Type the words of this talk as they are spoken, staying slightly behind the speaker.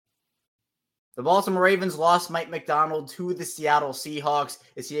The Baltimore Ravens lost Mike Macdonald to the Seattle Seahawks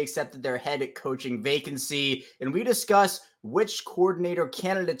as he accepted their head coaching vacancy. And we discuss which coordinator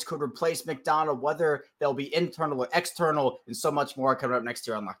candidates could replace Macdonald, whether they'll be internal or external, and so much more coming up next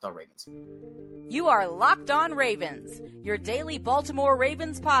year on Locked On Ravens. You are Locked On Ravens, your daily Baltimore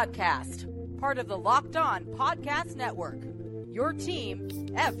Ravens podcast, part of the Locked On Podcast Network, your team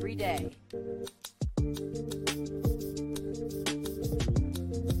every day.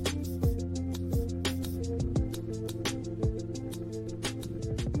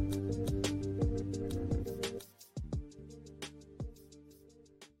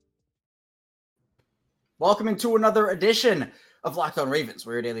 Welcome into another edition of Locked On Ravens.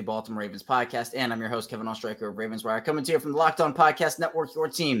 We're your daily Baltimore Ravens podcast, and I'm your host, Kevin Oestreicher of Ravens Wire, coming to you from the Locked On Podcast Network, your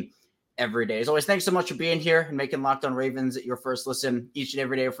team every day. As always, thanks so much for being here and making Locked On Ravens your first listen each and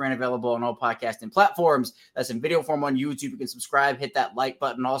every day. We're available on all podcasting platforms. That's in video form on YouTube. You can subscribe, hit that like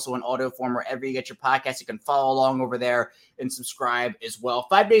button. Also in audio form, wherever you get your podcast, you can follow along over there and subscribe as well.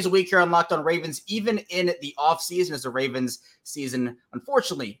 5 days a week here on Locked On Ravens, even in the offseason, as the Ravens season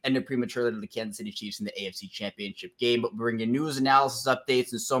unfortunately ended prematurely to the Kansas City Chiefs in the AFC Championship game. But we bring you news, analysis,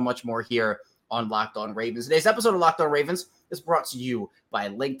 updates, and so much more here on Locked On Ravens. Today's episode of Locked On Ravens is brought to you by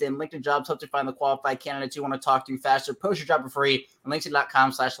LinkedIn. LinkedIn Jobs help you find the qualified candidates you want to talk to faster. Post your job for free on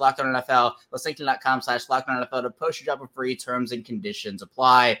LinkedIn.com/LockedOnNFL. That's LinkedIn.com/LockedOnNFL to post your job for free. Terms and conditions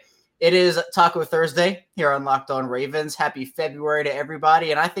apply. It is Taco Thursday here on Locked On Ravens. Happy February to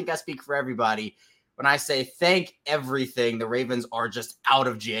everybody. And I think I speak for everybody when I say thank everything. The Ravens are just out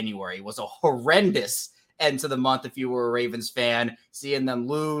of January. It was a horrendous end to the month if you were a Ravens fan, seeing them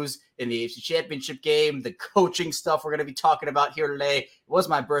lose in the AFC Championship game, the coaching stuff we're going to be talking about here today. It was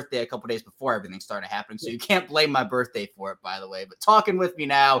my birthday a couple days before everything started happening, so you can't blame my birthday for it, by the way. But talking with me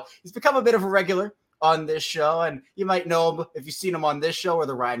now, he's become a bit of a regular on this show, and you might know him if you've seen him on this show or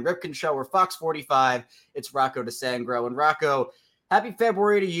the Ryan Ripken show or Fox 45. It's Rocco DeSangro. And Rocco, happy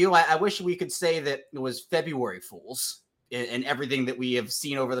February to you. I wish we could say that it was February Fools and everything that we have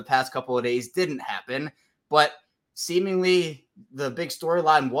seen over the past couple of days didn't happen. But seemingly the big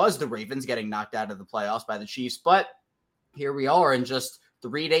storyline was the Ravens getting knocked out of the playoffs by the Chiefs. But here we are, and just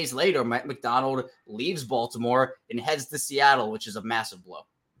 3 days later, Mike Macdonald leaves Baltimore and heads to Seattle, which is a massive blow.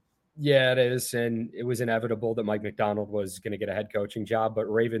 Yeah, it is. And it was inevitable that Mike Macdonald was going to get a head coaching job.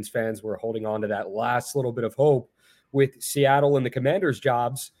 But Ravens fans were holding on to that last little bit of hope with Seattle and the Commanders'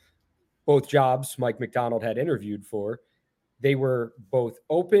 jobs. Both jobs Mike Macdonald had interviewed for. They were both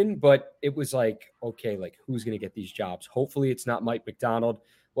open, but it was like, okay, like who's going to get these jobs? Hopefully it's not Mike Macdonald.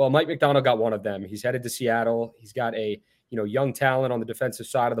 Well, Mike Macdonald got one of them. He's headed to Seattle. He's got a, young talent on the defensive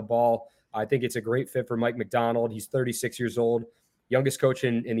side of the ball. I think it's a great fit for Mike Macdonald. He's 36 years old, youngest coach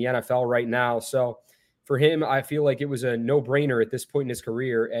in the NFL right now. So for him, I feel like it was a no-brainer at this point in his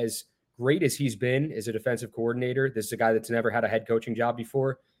career. As great as he's been as a defensive coordinator, this is a guy that's never had a head coaching job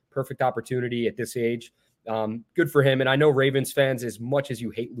before. Perfect opportunity at this age. Good for him. And I know Ravens fans, as much as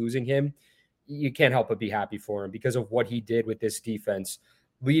you hate losing him, you can't help but be happy for him because of what he did with this defense,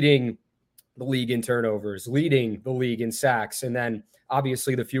 leading the league in turnovers, leading the league in sacks. And then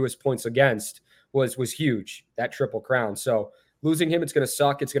obviously the fewest points against was huge, that triple crown. So losing him, it's going to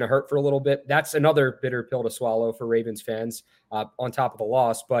suck. It's going to hurt for a little bit. That's another bitter pill to swallow for Ravens fans on top of the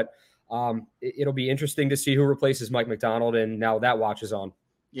loss. But it'll be interesting to see who replaces Mike Macdonald. And now that watch is on.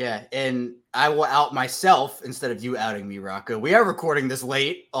 Yeah, and I will out myself instead of you outing me, Rocco. We are recording this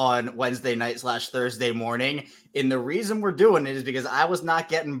late on Wednesday night / Thursday morning, and the reason we're doing it is because I was not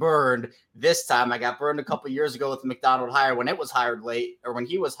getting burned this time. I got burned a couple years ago with the Macdonald hire when he was hired late,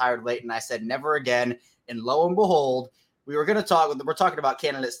 and I said never again. And lo and behold, we're talking about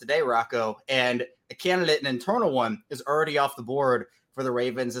candidates today, Rocco, and a candidate, an internal one, is already off the board for the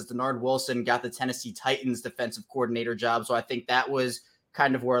Ravens as Denard Wilson got the Tennessee Titans defensive coordinator job. So I think that was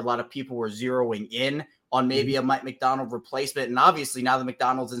kind of where a lot of people were zeroing in on maybe a Mike Macdonald replacement. And obviously now that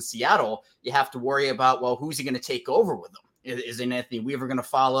Macdonald's in Seattle, you have to worry about, well, who's he going to take over with him? Is an Anthony Weaver going to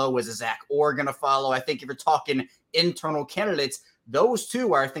follow? Is a Zach Orr going to follow? I think if you're talking internal candidates, those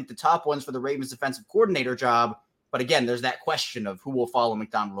two are, I think, the top ones for the Ravens defensive coordinator job. But again, there's that question of who will follow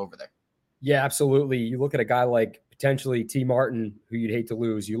Macdonald over there. Yeah, absolutely. You look at a guy like potentially T. Martin, who you'd hate to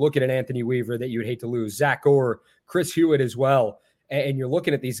lose. You look at an Anthony Weaver that you'd hate to lose. Zach Orr, Chris Hewitt as well. And you're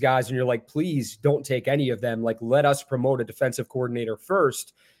looking at these guys and you're like, please don't take any of them. Like, let us promote a defensive coordinator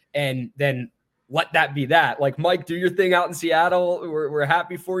first and then let that be that. Like, Mike, do your thing out in Seattle. We're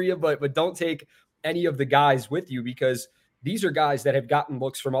happy for you, but don't take any of the guys with you because these are guys that have gotten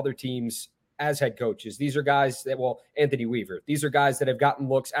looks from other teams as head coaches. These are guys that, Anthony Weaver, these are guys that have gotten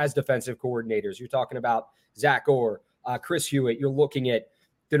looks as defensive coordinators. You're talking about Zach Orr, Chris Hewitt. You're looking at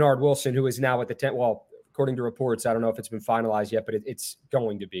Denard Wilson, who is now at the 10. Well, according to reports, I don't know if it's been finalized yet, but it's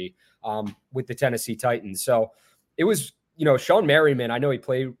going to be with the Tennessee Titans. So it was, Sean Merriman. I know he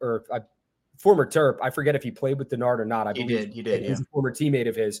played, or former Terp. I forget if he played with Denard or not. I believe he did. He's a former teammate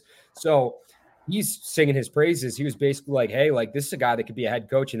of his. So he's singing his praises. He was basically like, hey, like this is a guy that could be a head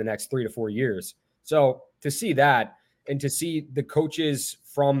coach in the next 3 to 4 years. So to see that and to see the coaches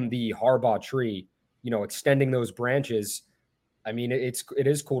from the Harbaugh tree, extending those branches, I mean, it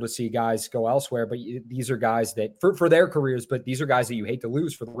is cool to see guys go elsewhere, but these are guys that for their careers, but these are guys that you hate to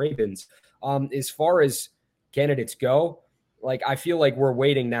lose for the Ravens. As far as candidates go, like I feel like we're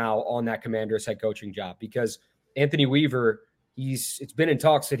waiting now on that Commanders head coaching job because Anthony Weaver, it's been in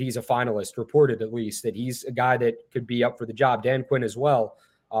talks that he's a finalist, reported at least, that he's a guy that could be up for the job. Dan Quinn as well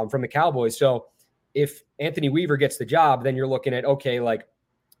from the Cowboys. So if Anthony Weaver gets the job, then you're looking at, okay, like,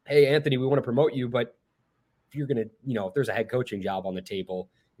 hey, Anthony, we want to promote you, but if you're going to, if there's a head coaching job on the table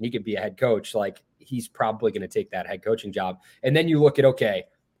and he could be a head coach, like he's probably going to take that head coaching job. And then you look at, okay,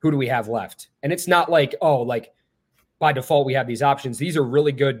 who do we have left? And it's not like, oh, like by default, we have these options. These are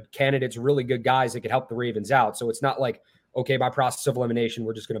really good candidates, really good guys that could help the Ravens out. So it's not like, okay, by process of elimination,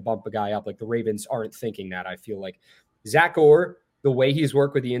 we're just going to bump a guy up. Like the Ravens aren't thinking that. I feel like Zach Orr, the way he's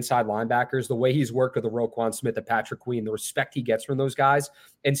worked with the inside linebackers, the way he's worked with the Roquan Smith, the Patrick Queen, the respect he gets from those guys,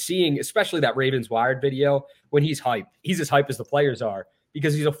 and seeing especially that Ravens Wired video when he's hyped. He's as hyped as the players are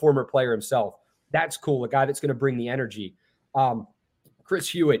because he's a former player himself. That's cool. A guy that's going to bring the energy. Chris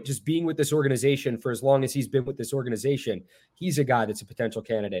Hewitt, just being with this organization for as long as he's been with this organization, he's a guy that's a potential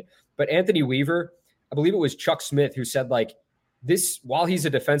candidate. But Anthony Weaver, I believe it was Chuck Smith who said like, this, while he's a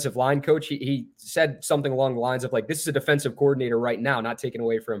defensive line coach, he said something along the lines of like, this is a defensive coordinator right now, not taken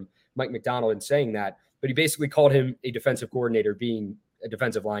away from Mike Macdonald in saying that, but he basically called him a defensive coordinator being a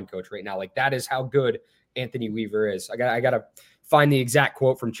defensive line coach right now. Like that is how good Anthony Weaver is. I got to find the exact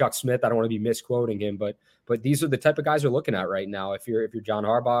quote from Chuck Smith. I don't want to be misquoting him, but these are the type of guys we're looking at right now. If you're John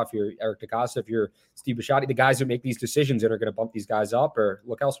Harbaugh, if you're Eric DeCosta, if you're Steve Bisciotti, the guys that make these decisions and are going to bump these guys up or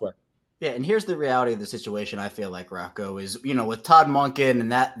look elsewhere. Yeah, and here's the reality of the situation. I feel like Rocco is, with Todd Monken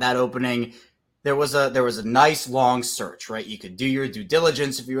and that opening, there was a nice long search, right? You could do your due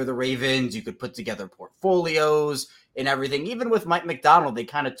diligence if you were the Ravens. You could put together portfolios and everything. Even with Mike Macdonald, they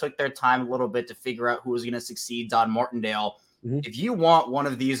kind of took their time a little bit to figure out who was going to succeed Don Martindale. Mm-hmm. If you want one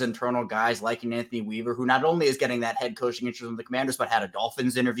of these internal guys like an Anthony Weaver, who not only is getting that head coaching interest from the Commanders, but had a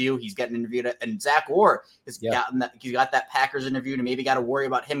Dolphins interview, he's getting interviewed, and Zach Orr has gotten that. He's got that Packers interview, and maybe got to worry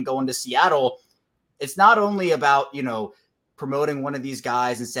about him going to Seattle. It's not only about promoting one of these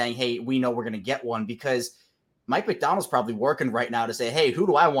guys and saying, hey, we know we're going to get one, because Mike Macdonald's probably working right now to say, hey, who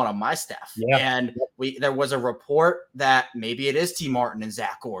do I want on my staff? Yeah. And there was a report that maybe it is T. Martin and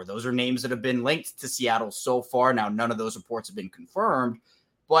Zach Orr. Those are names that have been linked to Seattle so far. Now, none of those reports have been confirmed.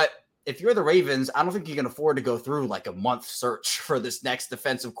 But if you're the Ravens, I don't think you can afford to go through like a month search for this next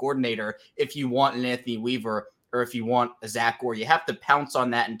defensive coordinator if you want an Anthony Weaver or if you want a Zach Orr. You have to pounce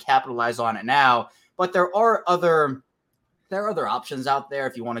on that and capitalize on it now. But there are other options out there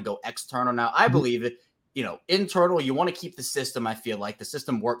if you want to go external. Now, I believe it. Internal, you want to keep the system. I feel like the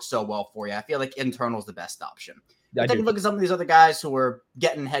system works so well for you. I feel like internal is the best option. But then you look at some of these other guys who are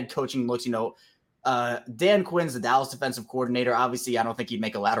getting head coaching looks. Dan Quinn's the Dallas defensive coordinator. Obviously, I don't think he'd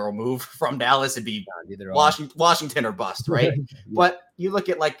make a lateral move from Dallas. It'd be Washington or bust, right? Yeah. But you look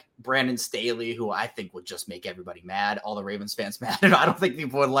at like Brandon Staley, who I think would just make everybody mad, all the Ravens fans mad. And I don't think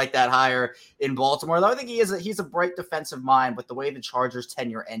people would like that hire in Baltimore. Though I think he's a bright defensive mind, but the way the Chargers'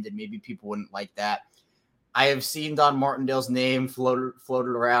 tenure ended, maybe people wouldn't like that. I have seen Don Martindale's name floated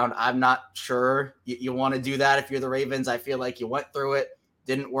around. I'm not sure you want to do that if you're the Ravens. I feel like you went through it,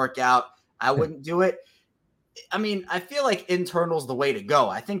 didn't work out. I wouldn't do it. I mean, I feel like internal's the way to go.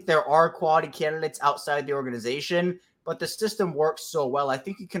 I think there are quality candidates outside the organization, but the system works so well. I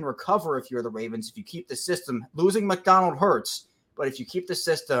think you can recover if you're the Ravens, if you keep the system. Losing Macdonald hurts, but if you keep the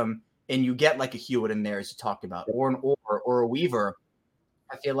system and you get like a Hewitt in there, as you talked about, or an Orr or a Weaver,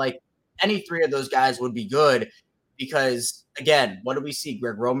 I feel like any three of those guys would be good because, again, what do we see?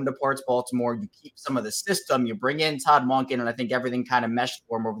 Greg Roman departs Baltimore. You keep some of the system. You bring in Todd Monken, and I think everything kind of meshed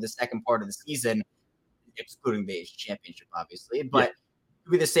for him over the second part of the season, excluding the AFC Championship, obviously. But it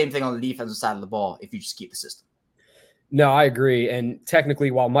would be the same thing on the defensive side of the ball if you just keep the system. No, I agree. And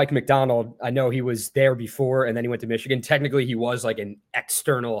technically, while Mike Macdonald, I know he was there before and then he went to Michigan, technically he was like an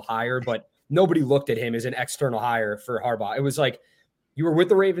external hire, but nobody looked at him as an external hire for Harbaugh. It was like, you were with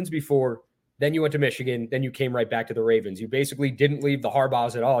the Ravens before, then you went to Michigan, then you came right back to the Ravens. You basically didn't leave the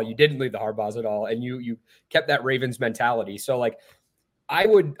Harbaughs at all. You didn't leave the Harbaughs at all, and you kept that Ravens mentality. So, like, I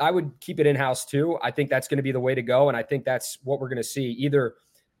would keep it in-house too. I think that's going to be the way to go, and I think that's what we're going to see. Either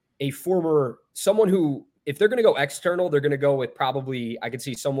someone who, if they're going to go external, they're going to go with probably, I could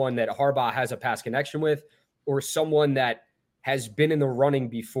see someone that Harbaugh has a past connection with, or someone that has been in the running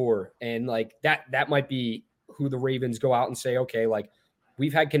before. And like that might be who the Ravens go out and say, okay, like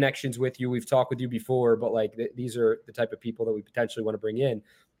we've had connections with you. We've talked with you before, but like these are the type of people that we potentially want to bring in.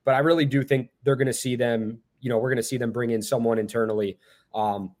 But I really do think they're going to see them, we're going to see them bring in someone internally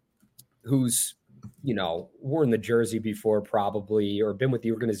who's, worn the jersey before probably, or been with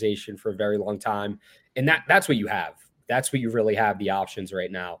the organization for a very long time. And that's what you have. That's what you really have, the options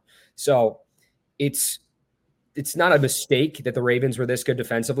right now. So it's not a mistake that the Ravens were this good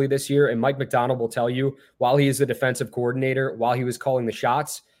defensively this year. And Mike Macdonald will tell you, while he is the defensive coordinator, while he was calling the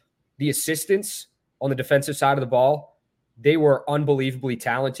shots, the assistants on the defensive side of the ball, they were unbelievably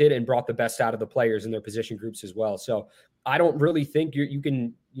talented and brought the best out of the players in their position groups as well. So I don't really think you're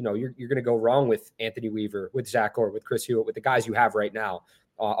going to go wrong with Anthony Weaver, with Zach Orr, with Chris Hewitt, with the guys you have right now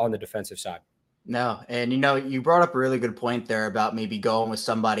on the defensive side. No. And, you brought up a really good point there about maybe going with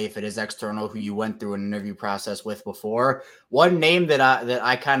somebody, if it is external, who you went through an interview process with before. One name that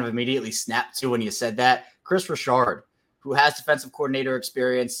I kind of immediately snapped to when you said that, Chris Richard, who has defensive coordinator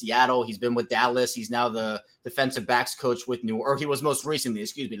experience, Seattle. He's been with Dallas. He's now the defensive backs coach with he was most recently,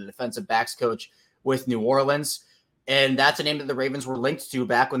 the defensive backs coach with New Orleans. And that's a name that the Ravens were linked to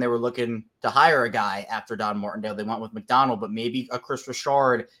back when they were looking to hire a guy after Don Martindale. They went with Macdonald, but maybe a Chris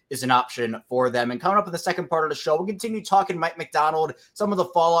Richard is an option for them. And coming up in the second part of the show, we'll continue talking Mike Macdonald, some of the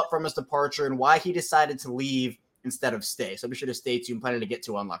fallout from his departure, and why he decided to leave instead of stay. So be sure to stay tuned. Plenty to get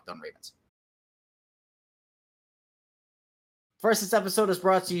to on Locked On Ravens. First, this episode is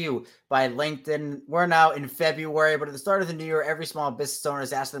brought to you by LinkedIn. We're now in February, but at the start of the new year, every small business owner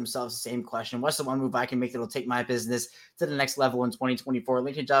is asking themselves the same question. What's the one move I can make that will take my business to the next level in 2024?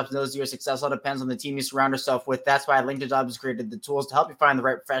 LinkedIn Jobs knows your success all depends on the team you surround yourself with. That's why LinkedIn Jobs has created the tools to help you find the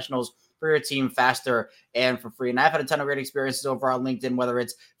right professionals for your team faster and for free. And I've had a ton of great experiences over on LinkedIn, whether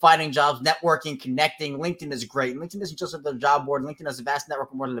it's finding jobs, networking, connecting. LinkedIn is great. And LinkedIn isn't just a job board. LinkedIn has a vast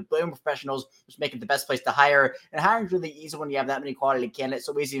network of more than 1 billion professionals, which make it the best place to hire. And hiring is really easy when you have that many quality candidates.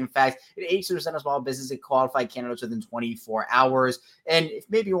 So easy, in fact, 80% of small businesses get qualified candidates within 24 hours. And if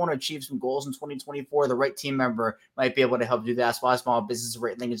maybe you want to achieve some goals in 2024, the right team member might be able to help do that. That's why small businesses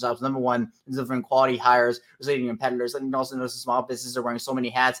rate LinkedIn Jobs number one in delivering quality hires, resulting in competitors. LinkedIn also knows that small businesses are wearing so many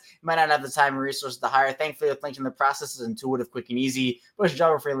hats. You might not have the time and resources to hire. Thankfully, with LinkedIn, the process is intuitive, quick, and easy. Post your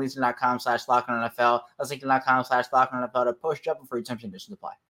job for free at LinkedIn.com/LockedOnNFL. That's LinkedIn.com/LockedOnNFL to post your job for free. Terms and conditions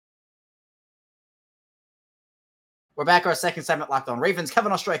apply. We're back, our second segment, Locked On Ravens.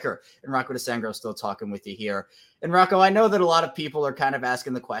 Kevin Oestreicher and Rocco DeSangro still talking with you here. And Rocco, I know that a lot of people are kind of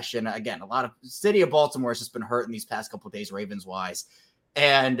asking the question. Again, a lot of city of Baltimore has just been hurting these past couple of days, Ravens-wise.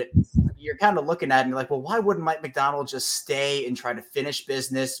 And you're kind of looking at it and you're like, well, why wouldn't Mike Macdonald just stay and try to finish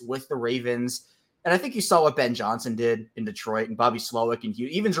business with the Ravens? And I think you saw what Ben Johnson did in Detroit, and Bobby Slowick and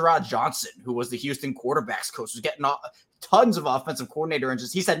even Gerard Johnson, who was the Houston quarterbacks coach, was getting tons of offensive coordinator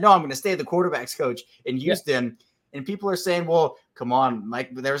interest. He said, no, I'm going to stay the quarterbacks coach in Houston. Yeah. And people are saying, well, come on, Mike,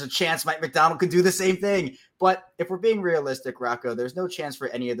 there's a chance Mike Macdonald could do the same thing. But if we're being realistic, Rocco, there's no chance for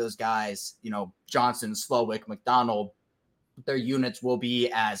any of those guys, Johnson, Slowick, Macdonald, their units will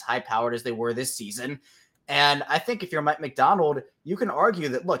be as high-powered as they were this season. And I think if you're Mike Macdonald, you can argue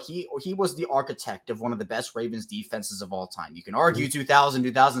that, look, he was the architect of one of the best Ravens defenses of all time. You can argue 2000,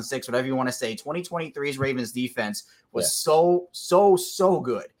 2006, whatever you want to say. 2023's Ravens defense was so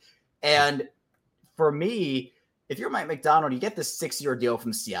good. And for me, if you're Mike Macdonald, you get this 6-year deal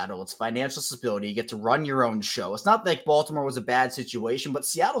from Seattle. It's financial stability. You get to run your own show. It's not like Baltimore was a bad situation, but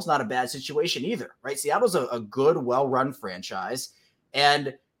Seattle's not a bad situation either, right? Seattle's a good, well-run franchise.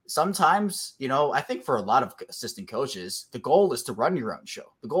 And sometimes, I think for a lot of assistant coaches, the goal is to run your own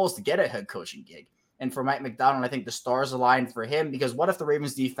show. The goal is to get a head coaching gig. And for Mike Macdonald, I think the stars aligned for him, because what if the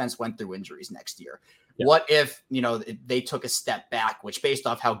Ravens defense went through injuries next year? Yeah. What if, they took a step back, which based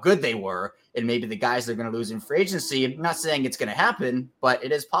off how good they were and maybe the guys they're going to lose in free agency, I'm not saying it's going to happen, but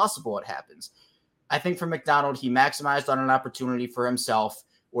it is possible it happens. I think for Macdonald, he maximized on an opportunity for himself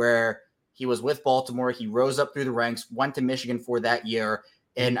where he was with Baltimore. He rose up through the ranks, went to Michigan for that year.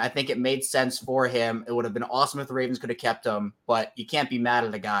 And I think it made sense for him. It would have been awesome if the Ravens could have kept him, but you can't be mad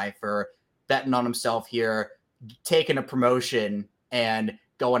at a guy for betting on himself here, taking a promotion and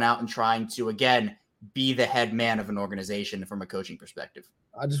going out and trying to, again, be the head man of an organization from a coaching perspective.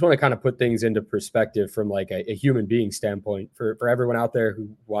 I just want to kind of put things into perspective from like a human being standpoint for everyone out there who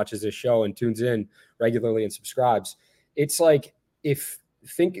watches this show and tunes in regularly and subscribes. It's like,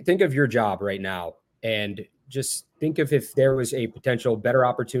 think of your job right now and just think of if there was a potential better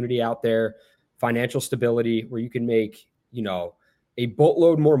opportunity out there, financial stability where you can make, a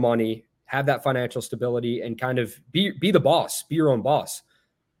boatload more money, have that financial stability, and kind of be the boss, be your own boss.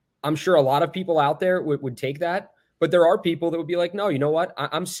 I'm sure a lot of people out there would take that, but there are people that would be like, no, you know what?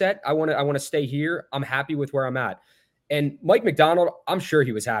 I'm set. I want to stay here. I'm happy with where I'm at. And Mike Macdonald, I'm sure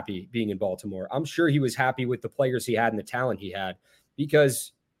he was happy being in Baltimore. I'm sure he was happy with the players he had and the talent he had,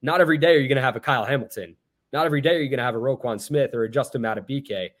 because not every day are you going to have a Kyle Hamilton. Not every day are you going to have a Roquan Smith or a Justin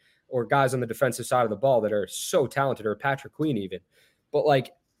Madubuike or guys on the defensive side of the ball that are so talented, or Patrick Queen even. But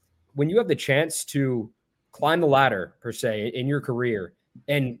like, when you have the chance to climb the ladder, per se, in your career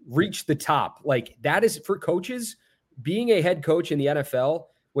and reach the top, like, that is, for coaches, being a head coach in the NFL,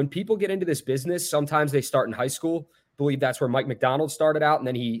 when people get into this business, sometimes they start in high school. I believe that's where Mike Macdonald started out, and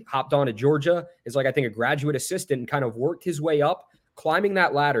then he hopped on to Georgia as, like, I think a graduate assistant, and kind of worked his way up, climbing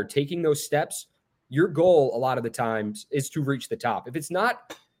that ladder, taking those steps. Your goal a lot of the times is to reach the top. If it's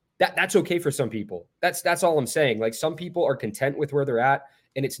not, that's okay for some people. That's all I'm saying. Like, some people are content with where they're at,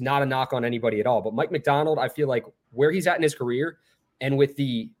 and it's not a knock on anybody at all. But Mike Macdonald, I feel like where he's at in his career, and with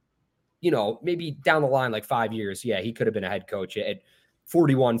the, maybe down the line, like 5 years, yeah, he could have been a head coach at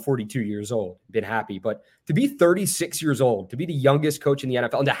 41, 42 years old, been happy. But to be 36 years old, to be the youngest coach in the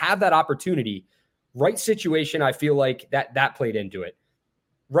NFL, and to have that opportunity, right situation, I feel like that played into it.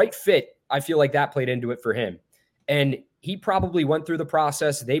 Right fit, I feel like that played into it for him. And he probably went through the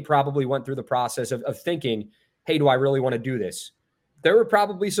process. They probably went through the process of thinking, hey, do I really want to do this? There were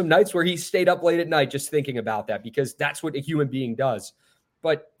probably some nights where he stayed up late at night just thinking about that, because that's what a human being does.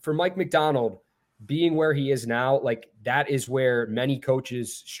 But for Mike Macdonald, being where he is now, like, that is where many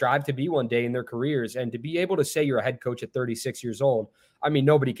coaches strive to be one day in their careers. And to be able to say you're a head coach at 36 years old, I mean,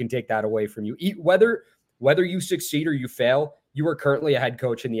 nobody can take that away from you. Whether you succeed or you fail, you are currently a head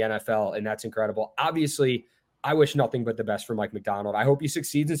coach in the NFL, and that's incredible. Obviously, I wish nothing but the best for Mike Macdonald. I hope he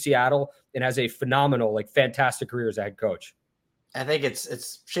succeeds in Seattle and has a phenomenal, like, fantastic career as a head coach. I think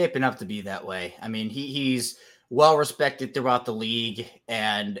it's shaping up to be that way. I mean, he's well respected throughout the league,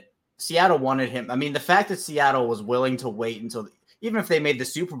 and Seattle wanted him. I mean, the fact that Seattle was willing to wait until, even if they made the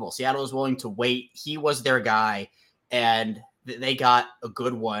Super Bowl, Seattle was willing to wait. He was their guy, and they got a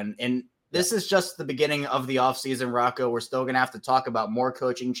good one. And this is just the beginning of the offseason, Rocco. We're still going to have to talk about more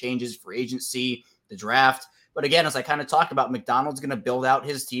coaching changes, free agency, the draft. But again, as I kind of talked about, Macdonald's going to build out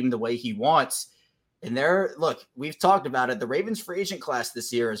his team the way he wants. And look, we've talked about it. The Ravens free agent class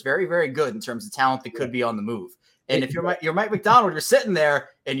this year is very, very good in terms of talent that could be on the move. And if you're Mike Macdonald, you're sitting there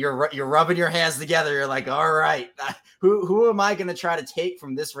and you're rubbing your hands together. You're like, all right, who am I going to try to take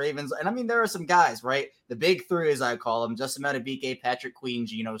from this Ravens? And I mean, there are some guys, right? The big three, as I call them, Justin Madubuike, Patrick Queen,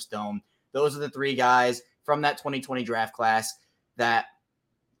 Geno Stone. Those are the three guys from that 2020 draft class that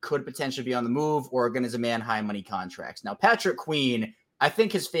could potentially be on the move or are going to demand high money contracts. Now, Patrick Queen, I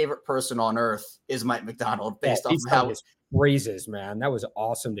think his favorite person on earth is Mike Macdonald, based off of how his phrases, man. That was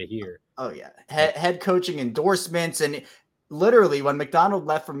awesome to hear. Oh yeah. Head coaching endorsements. And literally when Macdonald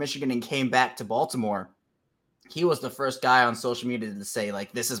left from Michigan and came back to Baltimore, he was the first guy on social media to say,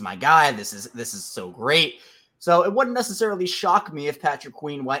 like, this is my guy. This is so great. So it wouldn't necessarily shock me if Patrick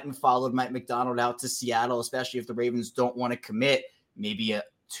Queen went and followed Mike Macdonald out to Seattle, especially if the Ravens don't want to commit maybe a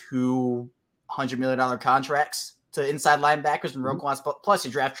 $200 million contracts to inside linebackers and Roquan, plus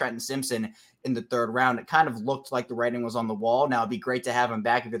you draft Trenton Simpson in the third round. It kind of looked like the writing was on the wall. Now it'd be great to have him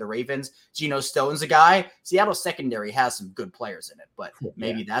back if you're the Ravens. Geno Stone's a guy. Seattle's secondary has some good players in it, but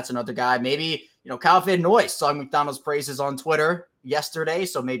maybe that's another guy. Maybe, Kyle Van Noy sung McDonald's praises on Twitter yesterday,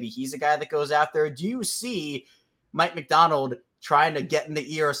 so maybe he's a guy that goes out there. Do you see Mike Macdonald trying to get in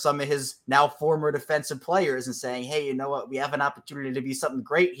the ear of some of his now former defensive players and saying, hey, you know what? We have an opportunity to be something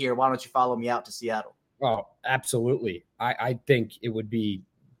great here. Why don't you follow me out to Seattle? Oh, absolutely. I think it would be,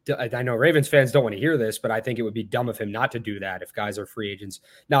 I know Ravens fans don't want to hear this, but I think it would be dumb of him not to do that if guys are free agents.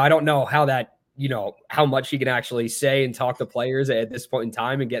 Now, I don't know how that, how much he can actually say and talk to players at this point in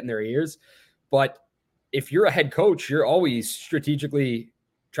time and get in their ears. But if you're a head coach, you're always strategically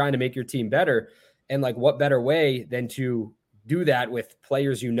trying to make your team better. And like, what better way than to do that with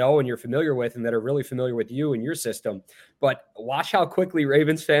players and you're familiar with and that are really familiar with you and your system. But watch how quickly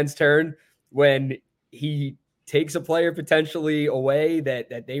Ravens fans turn when he takes a player potentially away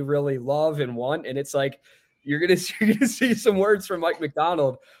that they really love and want. And it's like, you're going to see some words from Mike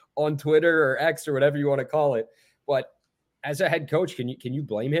Macdonald on Twitter or X or whatever you want to call it. But as a head coach, can you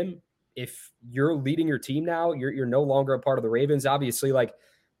blame him? If you're leading your team now, you're no longer a part of the Ravens. Obviously, like,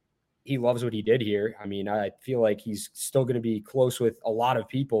 he loves what he did here. I mean, I feel like he's still going to be close with a lot of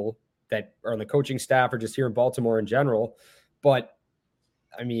people that are on the coaching staff or just here in Baltimore in general. But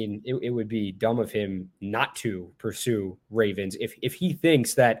I mean, it would be dumb of him not to pursue Ravens if he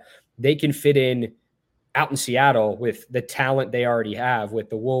thinks that they can fit in out in Seattle with the talent they already have, with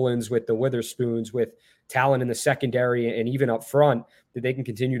the Woolens, with the Witherspoons, with talent in the secondary and even up front that they can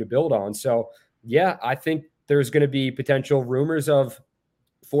continue to build on. So, yeah, I think there's going to be potential rumors of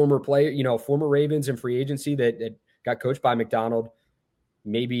former Ravens and free agency that got coached by Macdonald,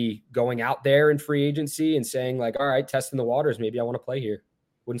 maybe going out there in free agency and saying like, all right, testing the waters. Maybe I want to play here.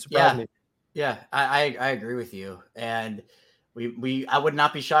 Wouldn't surprise me. Yeah, I agree with you. And I would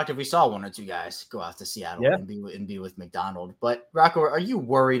not be shocked if we saw one or two guys go out to Seattle and be with Macdonald. But Rocco, are you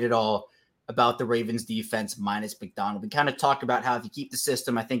worried at all about the Ravens defense minus Macdonald? We kind of talked about how if you keep the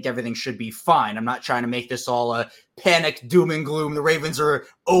system, I think everything should be fine. I'm not trying to make this all a panic, doom and gloom. The Ravens are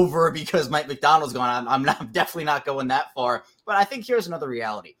over because Mike Macdonald's gone. I'm definitely not going that far. But I think here's another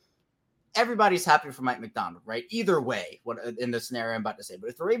reality. Everybody's happy for Mike Macdonald, right? Either way, what in the scenario I'm about to say. But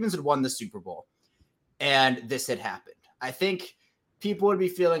if the Ravens had won the Super Bowl and this had happened, I think people would be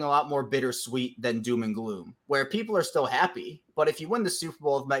feeling a lot more bittersweet than doom and gloom, where people are still happy. But if you win the Super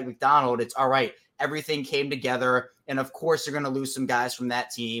Bowl with Mike Macdonald, it's all right. Everything came together. And of course, you're going to lose some guys from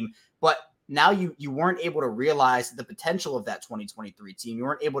that team. But now you weren't able to realize the potential of that 2023 team. You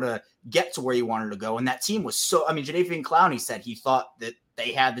weren't able to get to where you wanted to go. And that team was Jadeveon Clowney said he thought that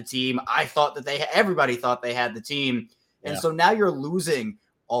they had the team. I thought that everybody thought they had the team. And so now you're losing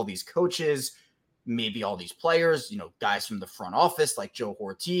all these coaches, maybe all these players, guys from the front office like Joe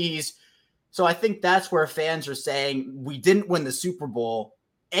Ortiz. So I think that's where fans are saying we didn't win the Super Bowl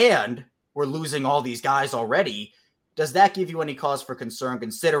and we're losing all these guys already. Does that give you any cause for concern,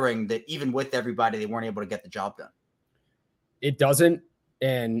 considering that even with everybody, they weren't able to get the job done? It doesn't.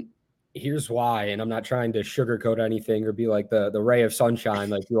 And here's why. And I'm not trying to sugarcoat anything or be like the ray of sunshine,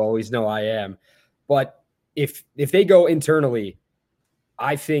 like you always know I am. But if they go internally,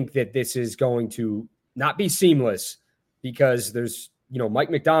 I think that this is going to not be seamless because there's, Mike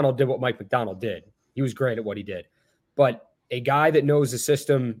Macdonald did what Mike Macdonald did. He was great at what he did. But a guy that knows the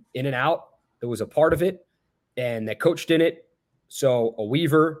system in and out, that was a part of it, and that coached in it. So a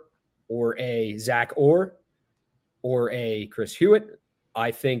Weaver or a Zach Orr or a Chris Hewitt, I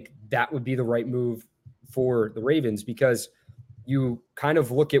think that would be the right move for the Ravens, because you kind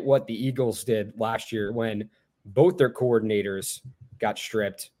of look at what the Eagles did last year when both their coordinators got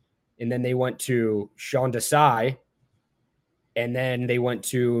stripped, and then they went to Sean Desai, and then they went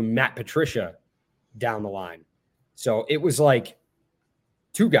to Matt Patricia down the line. So it was like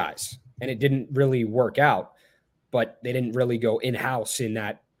two guys, and it didn't really work out. But they didn't really go in-house in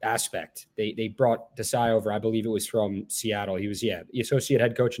that aspect. They brought Desai over. I believe it was from Seattle. He was, the associate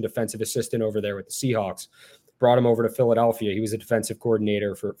head coach and defensive assistant over there with the Seahawks. Brought him over to Philadelphia. He was a defensive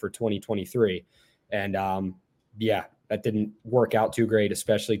coordinator for 2023. And, that didn't work out too great,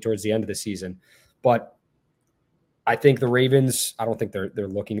 especially towards the end of the season. But I think the Ravens, I don't think they're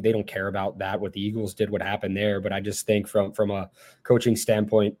looking. They don't care about that, what the Eagles did, what happened there. But I just think from a coaching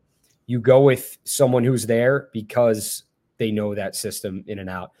standpoint, you go with someone who's there because they know that system in and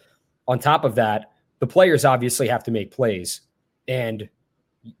out. On top of that, the players obviously have to make plays. And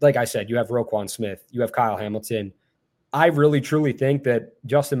like I said, you have Roquan Smith, you have Kyle Hamilton. I really, truly think that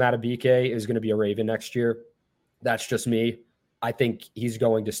Justin Madubuike is going to be a Raven next year. That's just me. I think he's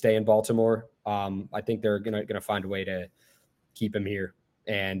going to stay in Baltimore. I think they're going to find a way to keep him here,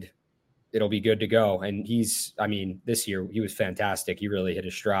 and it'll be good to go. And this year he was fantastic. He really hit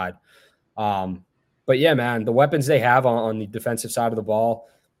his stride. But yeah, man, the weapons they have on the defensive side of the ball,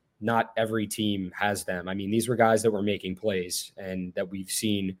 not every team has them. These were guys that were making plays and that we've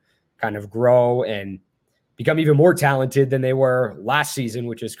seen kind of grow and become even more talented than they were last season,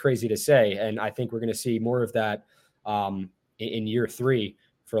 which is crazy to say. And I think we're going to see more of that in year 3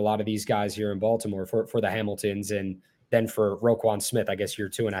 for a lot of these guys here in Baltimore, for the Hamiltons, and then for Roquan Smith, I guess year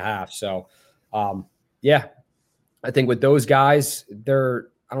 2.5. So I think with those guys,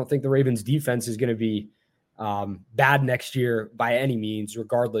 I don't think the Ravens defense is going to be bad next year by any means,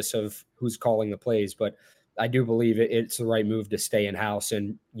 regardless of who's calling the plays. But I do believe it's the right move to stay in-house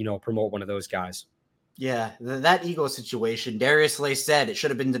and, promote one of those guys. Yeah, that Eagles situation, Darius Slay said it should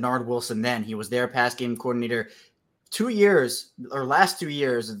have been Denard Wilson then. He was their pass game coordinator. Last 2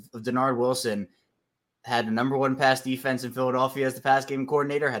 years of Denard Wilson had the number 1 pass defense in Philadelphia as the pass game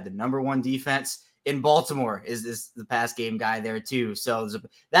coordinator, had the number 1 defense in Baltimore is the pass game guy there too. So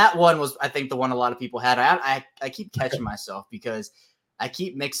that one was, I think, the one a lot of people had. I keep catching myself because I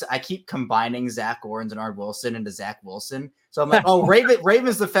keep combining Zach Orr and Denard Wilson into Zach Wilson. So I'm like,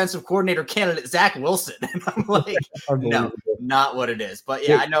 Ravens defensive coordinator candidate, Zach Wilson. And I'm like, no, not what it is. But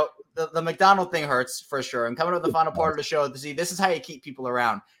yeah, I know the Macdonald thing hurts for sure. And coming to the final part of the show, this is how you keep people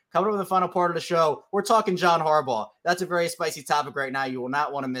around. Coming up in the final part of the show, we're talking John Harbaugh. That's a very spicy topic right now. You will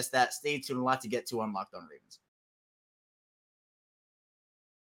not want to miss that. Stay tuned. A lot to get to on Locked On Ravens.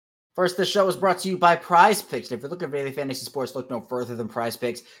 First, this show is brought to you by Prize Picks. If you're looking for daily fantasy sports, look no further than Prize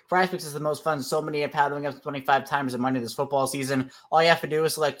Picks. Prize Picks is the most fun. So many have paddling up to 25 times the money this football season. All you have to do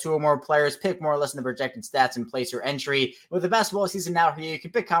is select 2 or more players, pick more or less than the projected stats, and place your entry. With the basketball season now here, you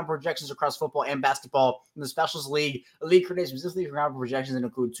can pick combo projections across football and basketball in the Specials League. A league created specifically for combo projections and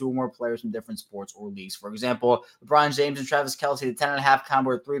include 2 or more players from different sports or leagues. For example, LeBron James and Travis Kelce, the 10.5 combo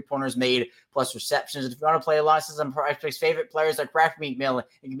with 3-pointers made plus receptions. If you want to play along with some Prize Picks favorite players like Raph McMillan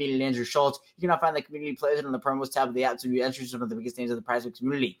and comedian Andrew Schultz, you can now find the community players on the promos tab of the app to be entries some of the biggest names of the Prize Picks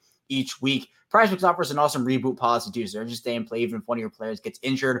community each week. Prize Picks offers an awesome reboot policy too, so they're just stay and play even if one of your players gets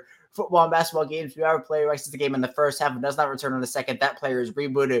injured. Football and basketball games, if you have a player who exits the game in the first half and does not return in the second, that player is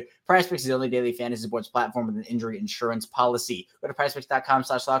rebooted. Prize Picks is the only daily fantasy sports platform with an injury insurance policy. Go to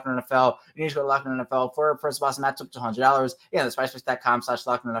prizepicks.com/LockedOnNFL. You need to go to LockedOnNFL for first deposit match up to $100. Yeah, that's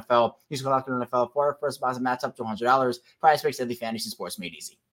prizepicks.com/LockedOnNFL. You need to go to LockedOnNFL for first deposit match up to $100. Prize Picks, daily fantasy sports made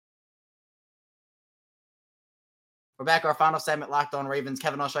easy. We're back. Our final segment, Locked On Ravens.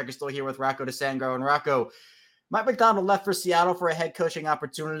 Kevin Oestreicher still here with Rocco DeSangro. And Rocco, Mike Macdonald left for Seattle for a head coaching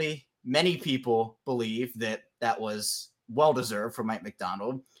opportunity. Many people believe that that was well-deserved for Mike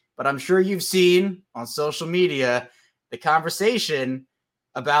Macdonald. But I'm sure you've seen on social media the conversation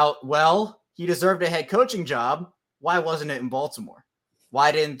about, well, he deserved a head coaching job. Why wasn't it in Baltimore?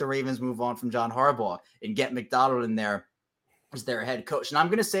 Why didn't the Ravens move on from John Harbaugh and get Macdonald in there as their head coach? And I'm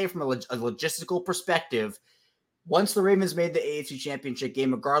going to say from a logistical perspective, once the Ravens made the AFC Championship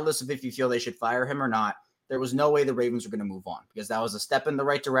game, regardless of if you feel they should fire him or not, there was no way the Ravens were going to move on because that was a step in the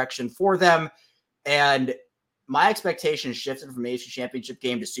right direction for them. And my expectations shifted from AFC Championship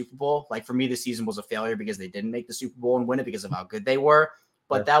game to Super Bowl. Like for me, the season was a failure because they didn't make the Super Bowl and win it because of how good they were.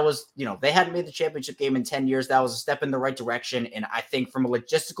 But that was, they hadn't made the championship game in 10 years. That was a step in the right direction. And I think from a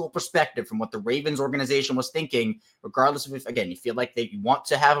logistical perspective, from what the Ravens organization was thinking, regardless of if, again, you feel like they want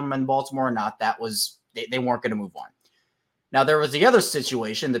to have him in Baltimore or not, that was, they weren't going to move on. Now, there was the other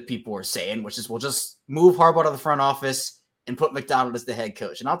situation that people were saying, which is we'll just move Harbaugh to the front office and put Macdonald as the head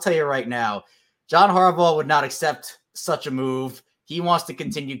coach. And I'll tell you right now, John Harbaugh would not accept such a move. He wants to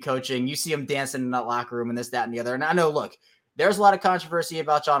continue coaching. You see him dancing in that locker room and this, that, and the other. And I know, look, there's a lot of controversy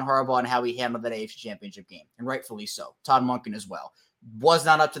about John Harbaugh and how he handled that AFC Championship game, and rightfully so. Todd Monken as well. Was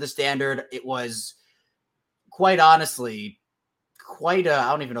not up to the standard. It was, quite honestly, I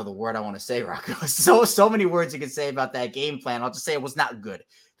don't even know the word I want to say, Rocco. So many words you could say about that game plan. I'll just say it was not good.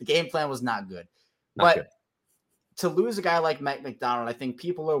 The game plan was not good. To lose a guy like Mike Macdonald, I think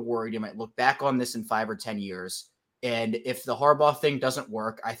people are worried you might look back on this in 5 or 10 years. And if the Harbaugh thing doesn't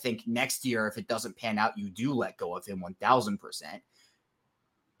work, I think next year, if it doesn't pan out, you do let go of him 1,000%.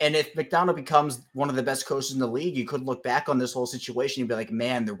 And if Macdonald becomes one of the best coaches in the league, you could look back on this whole situation and be like,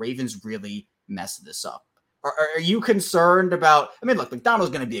 man, the Ravens really messed this up. Are you concerned about, look,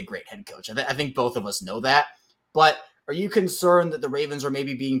 Macdonald's going to be a great head coach. I think both of us know that. But are you concerned that the Ravens are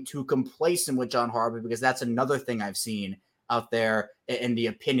maybe being too complacent with John Harbaugh? Because that's another thing I've seen out there in the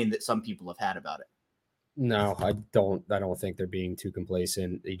opinion that some people have had about it. No, I don't think they're being too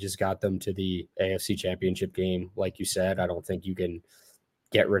complacent. He just got them to the AFC Championship game. Like you said, I don't think you can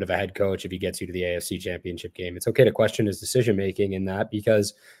get rid of a head coach if he gets you to the AFC Championship game. It's okay to question his decision-making in that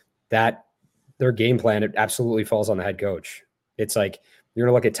because their game plan, it absolutely falls on the head coach. It's like you're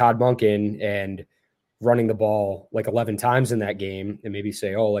going to look at Todd Monken and running the ball like 11 times in that game and maybe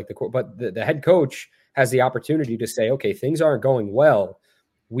say, but the head coach has the opportunity to say, okay, things aren't going well.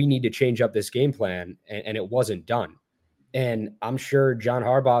 We need to change up this game plan. And it wasn't done. And I'm sure John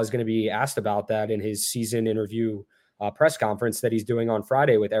Harbaugh is going to be asked about that in his season interview press conference that he's doing on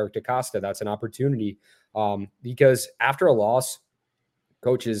Friday with Eric DeCosta. That's an opportunity because after a loss,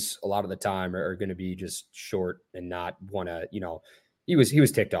 coaches a lot of the time are going to be just short and not want to, he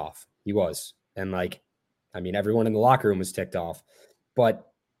was ticked off. He was. And everyone in the locker room was ticked off. But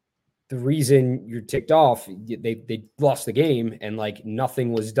the reason you're ticked off, they lost the game and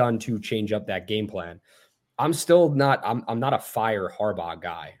nothing was done to change up that game plan. I'm not a fire Harbaugh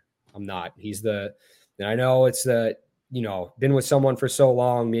guy. I'm not. And I know it's been with someone for so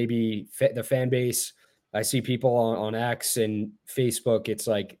long, maybe the fan base. I see people on X and Facebook. It's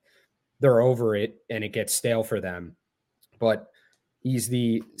like they're over it and it gets stale for them. But he's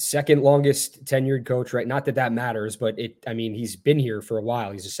the second longest tenured coach, right? Not that matters, but he's been here for a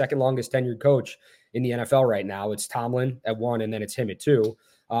while. He's the second longest tenured coach in the NFL right now. It's Tomlin at 1, and then it's him at 2.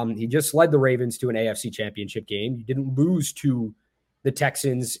 He just led the Ravens to an AFC Championship game. You didn't lose to the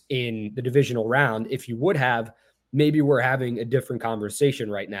Texans in the divisional round. If you would have, maybe we're having a different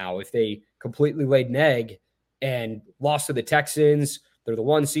conversation right now. If they completely laid an egg and lost to the Texans, they're the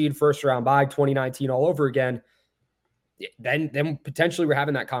 1 seed, first round bye, 2019 all over again, then potentially we're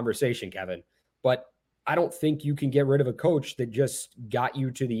having that conversation, Kevin. But I don't think you can get rid of a coach that just got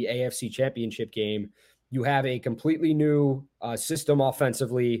you to the AFC Championship game. You have a completely new system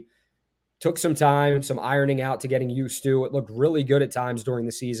offensively. Took some time, some ironing out to getting used to. It looked really good at times during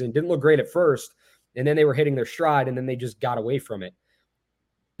the season. Didn't look great at first, and then they were hitting their stride, and then they just got away from it.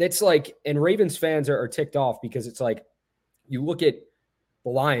 It's like, and Ravens fans are ticked off because it's like, you look at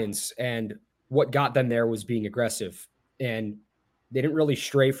the Lions, and what got them there was being aggressive, and they didn't really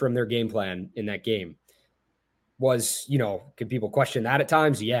stray from their game plan in that game. Can people question that at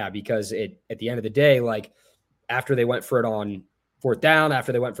times? Yeah, because at the end of the day, like, after they went for it on fourth down,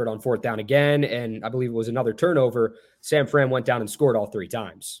 after they went for it on fourth down again, and I believe it was another turnover, Sam Fran went down and scored all 3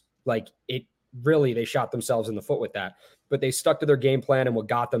 times. Like, it really, they shot themselves in the foot with that. But they stuck to their game plan and what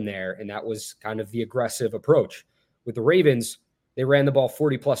got them there, and that was kind of the aggressive approach. With the Ravens, they ran the ball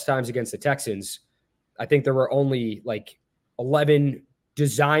 40-plus times against the Texans. I think there were only, like, 11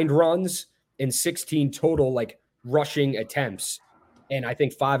 designed runs and 16 total, like, rushing attempts. And I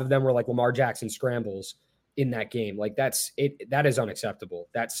think 5 of them were, like, Lamar Jackson scrambles in that game. Like, that is unacceptable.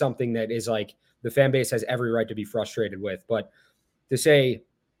 That's something that is, like, the fan base has every right to be frustrated with. But to say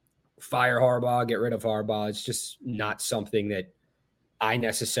fire Harbaugh, get rid of Harbaugh, it's just not something that I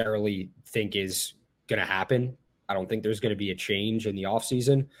necessarily think is going to happen. I don't think there's going to be a change in the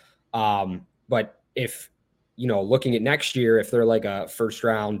offseason. But if, looking at next year, if they're like a first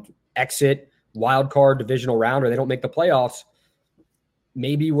round exit, wild card, divisional round, or they don't make the playoffs,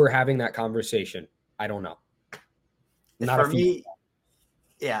 maybe we're having that conversation. I don't know. For me,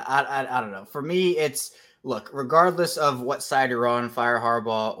 yeah, I don't know. For me, it's, look, regardless of what side you're on, fire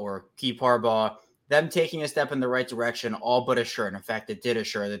Harbaugh or keep Harbaugh, them taking a step in the right direction all but assured. In fact, it did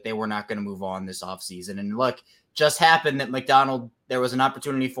assure that they were not going to move on this offseason. And look, just happened that Macdonald, there was an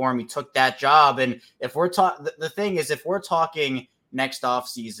opportunity for him. He took that job. And if we're talking, the thing is, if we're talking next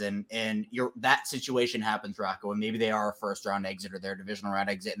offseason and that situation happens, Rocco, and maybe they are a first round exit or their divisional round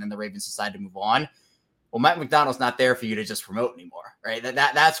exit, and then the Ravens decide to move on. Well, Mike Macdonald's not there for you to just promote anymore, right?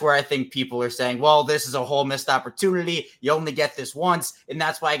 That's where I think people are saying, well, this is a whole missed opportunity. You only get this once, and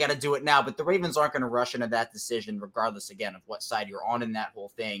that's why I got to do it now. But the Ravens aren't going to rush into that decision, regardless, again, of what side you're on in that whole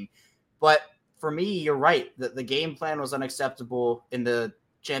thing. But for me, you're right. The game plan was unacceptable in the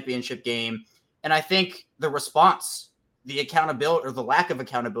championship game. And I think the response, the accountability or the lack of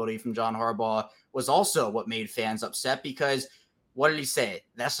accountability from John Harbaugh was also what made fans upset, because what did he say?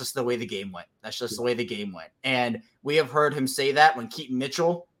 That's just the way the game went. That's just the way the game went. And we have heard him say that when Keaton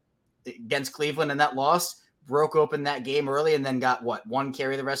Mitchell against Cleveland in that loss broke open that game early and then got one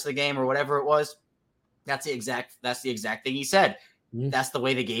carry the rest of the game or whatever it was. That's the exact thing he said. Mm-hmm. That's the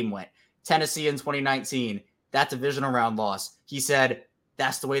way the game went. Tennessee in 2019, that divisional round loss, he said,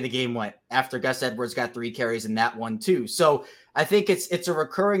 that's the way the game went after Gus Edwards got 3 carries in that one too. So I think it's a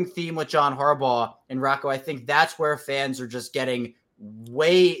recurring theme with John Harbaugh and Rocco. I think that's where fans are just getting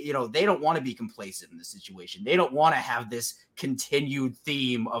way, they don't want to be complacent in the situation. They don't want to have this continued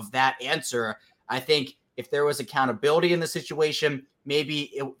theme of that answer. I think if there was accountability in the situation,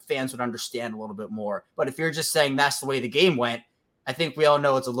 maybe fans would understand a little bit more. But if you're just saying that's the way the game went, I think we all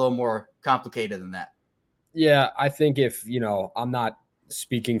know it's a little more complicated than that. Yeah, I think if, I'm not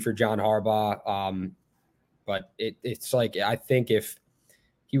speaking for John Harbaugh, but it's like, I think if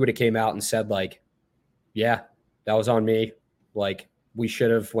he would have came out and said, like, yeah, that was on me. Like, we should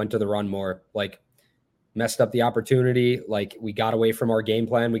have went to the run more, like, messed up the opportunity. Like, we got away from our game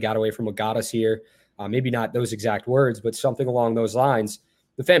plan. We got away from what got us here. Maybe not those exact words, but something along those lines.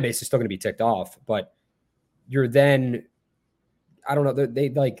 The fan base is still going to be ticked off, but you're then, I don't know.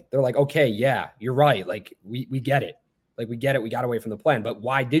 They're like, okay, yeah, you're right. Like, we get it. Like, we get it. We got away from the plan, but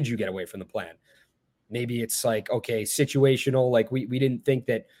why did you get away from the plan? Maybe it's like, okay, situational. Like, we didn't think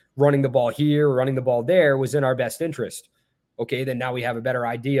that running the ball here or running the ball there was in our best interest. Okay, then now we have a better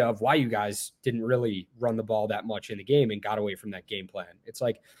idea of why you guys didn't really run the ball that much in the game and got away from that game plan. It's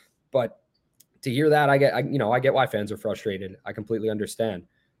like, but to hear that, I get why fans are frustrated. I completely understand,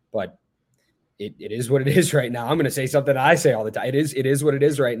 but it is what it is right now. I'm going to say something I say all the time. It is what it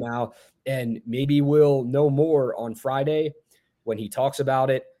is right now. And maybe we'll know more on Friday when he talks about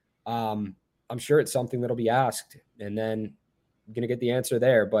it. I'm sure it's something that'll be asked, and then I'm going to get the answer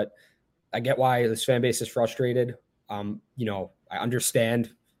there. But I get why this fan base is frustrated. I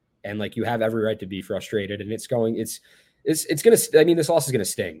understand, and like, you have every right to be frustrated, and it's going to, I mean, this loss is going to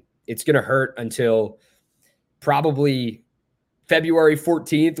sting. It's going to hurt until probably February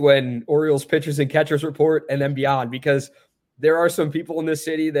 14th when Orioles pitchers and catchers report, and then beyond, because there are some people in this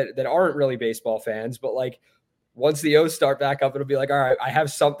city that aren't really baseball fans, but like once the O's start back up, it'll be like, all right, I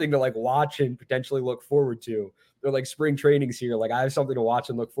have something to like watch and potentially look forward to. They're like spring training's here. Like I have something to watch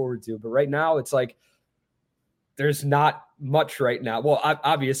and look forward to. But right now it's like, there's not much right now. Well,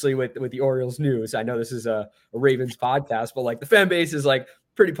 obviously with the Orioles news, I know this is a Ravens podcast, but like the fan base is like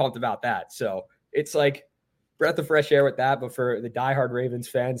pretty pumped about that. So it's like breath of fresh air with that. But for the diehard Ravens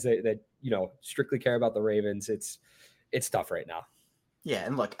fans that strictly care about the Ravens, it's tough right now. Yeah,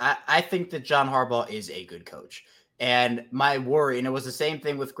 and look, I think that John Harbaugh is a good coach. And my worry, and it was the same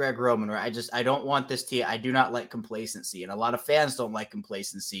thing with Greg Roman, where I don't want this team. I do not like complacency, and a lot of fans don't like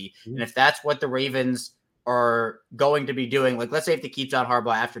complacency. Mm-hmm. And if that's what the Ravens are going to be doing, like let's say if they keep John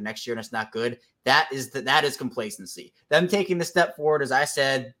Harbaugh after next year and it's not good, that is complacency. Them taking the step forward, as I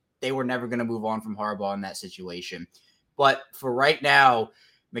said, they were never going to move on from Harbaugh in that situation. But for right now,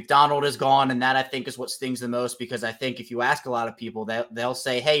 Macdonald is gone, and that I think is what stings the most, because I think if you ask a lot of people, they'll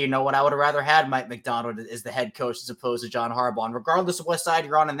say, hey, you know what, I would have rather had Mike Macdonald as the head coach as opposed to John Harbaugh. And regardless of what side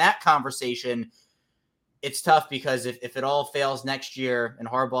you're on in that conversation, it's tough, because if it all fails next year and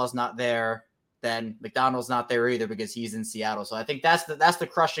Harbaugh's not there, then Macdonald's not there either because he's in Seattle. So I think that's the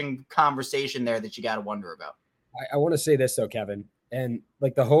crushing conversation there that you got to wonder about. I want to say this though, Kevin, and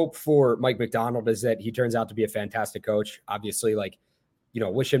like the hope for Mike Macdonald is that he turns out to be a fantastic coach. Obviously, like,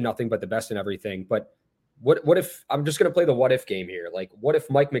 wish him nothing but the best and everything. But what if, I'm just going to play the what if game here. Like, what if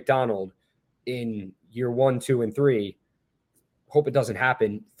Mike Macdonald in year 1, 2, and 3, hope it doesn't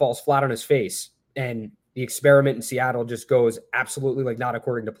happen, falls flat on his face, and the experiment in Seattle just goes absolutely like not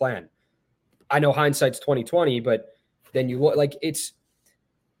according to plan? I know hindsight's 2020, but then you look like it's,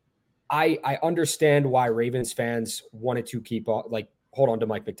 I understand why Ravens fans wanted to hold on to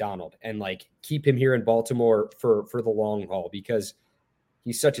Mike Macdonald and like keep him here in Baltimore for the long haul, because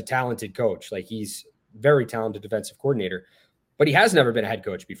he's such a talented coach. Like he's very talented defensive coordinator, but he has never been a head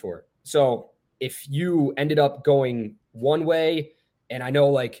coach before. So if you ended up going one way, and I know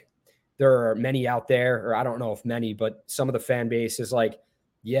like there are many out there, or I don't know if many, but some of the fan base is like,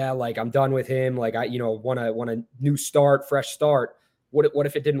 yeah, like I'm done with him. Like I, want a new start, fresh start. What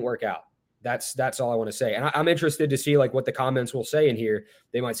if it didn't work out? That's all I want to say. And I'm interested to see like what the comments will say in here.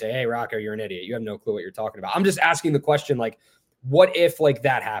 They might say, hey, Rocco, you're an idiot. You have no clue what you're talking about. I'm just asking the question, like, what if like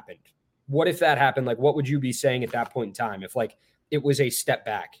that happened? What if that happened? Like, what would you be saying at that point in time? If like it was a step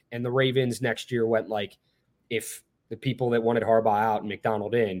back and the Ravens next year went like, if the people that wanted Harbaugh out and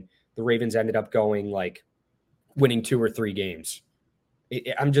Macdonald in, the Ravens ended up going like winning 2 or 3 games.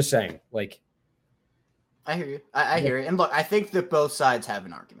 I'm just saying, like. I hear you. I hear you. And look, I think that both sides have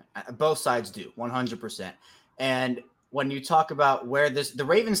an argument. Both sides do, 100%. And when you talk about where the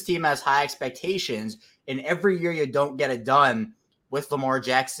Ravens team has high expectations, and every year you don't get it done with Lamar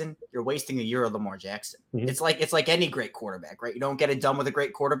Jackson, you're wasting a year of Lamar Jackson. Mm-hmm. It's like any great quarterback, right? You don't get it done with a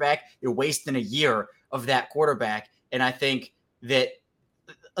great quarterback, you're wasting a year of that quarterback. And I think that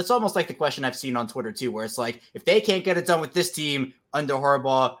it's almost like the question I've seen on Twitter too, where it's like, if they can't get it done with this team under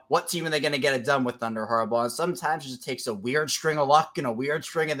Harbaugh, what team are they going to get it done with under Harbaugh? And sometimes it just takes a weird string of luck and a weird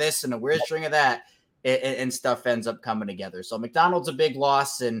string of this and a weird string of that, and stuff ends up coming together. So Macdonald's a big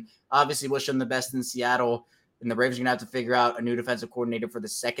loss, and obviously wish him the best in Seattle. And the Ravens are going to have to figure out a new defensive coordinator for the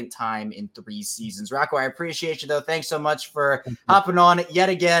second time in 3 seasons. Rocco, I appreciate you, though. Thanks so much for hopping on yet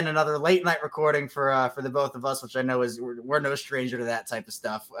again. Another late night recording for the both of us, which I know we're no stranger to that type of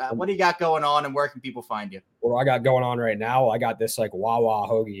stuff. What do you got going on, and where can people find you? What I got going on right now, I got this like Wawa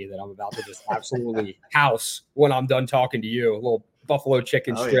hoagie that I'm about to just absolutely house when I'm done talking to you. A little buffalo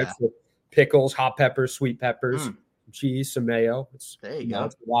chicken strips with pickles, hot peppers, sweet peppers, some cheese, some mayo. There you go.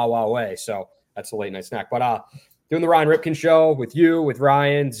 It's the Wawa way. So that's a late night snack. But doing the Ryan Ripken show with you, with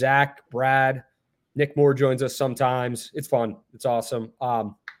Ryan, Zach, Brad, Nick Moore joins us sometimes. It's fun. It's awesome.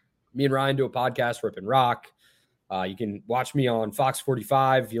 Me and Ryan do a podcast, Rip and Rock. You can watch me on Fox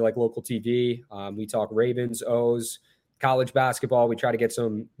 45 if you like local TV. We talk Ravens, O's, college basketball. We try to get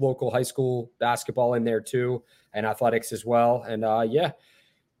some local high school basketball in there too, and athletics as well. And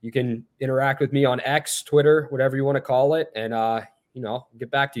you can interact with me on X, Twitter, whatever you want to call it. And get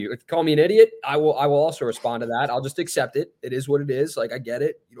back to you. If you call me an idiot, I will also respond to that. I'll just accept it. It is what it is. Like, I get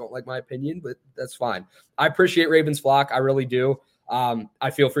it. You don't like my opinion, but that's fine. I appreciate Ravens flock. I really do.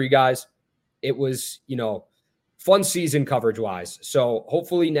 I feel for you guys. It was, fun season coverage wise. So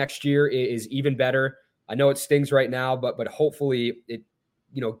hopefully next year is even better. I know it stings right now, but hopefully it,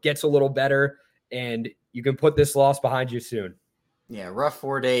 gets a little better and you can put this loss behind you soon. Yeah. Rough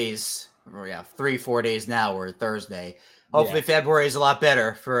 4 days. 3-4 days now, or Thursday. Hopefully February is a lot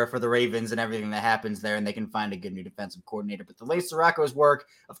better for the Ravens and everything that happens there, and they can find a good new defensive coordinator. But the links to Rocco's work,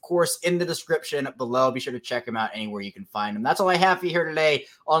 of course, in the description below. Be sure to check him out anywhere you can find him. That's all I have for you here today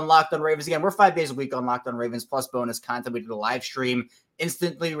on Locked on Ravens. Again, we're 5 days a week on Locked on Ravens, plus bonus content. We did a live stream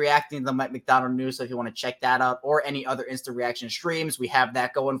instantly reacting to the Mike Macdonald news. So if you want to check that out or any other instant reaction streams, we have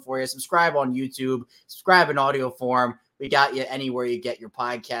that going for you. Subscribe on YouTube, subscribe in audio form. We got you anywhere you get your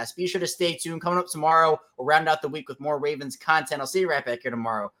podcast. Be sure to stay tuned. Coming up tomorrow, we'll round out the week with more Ravens content. I'll see you right back here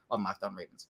tomorrow on Locked on Ravens.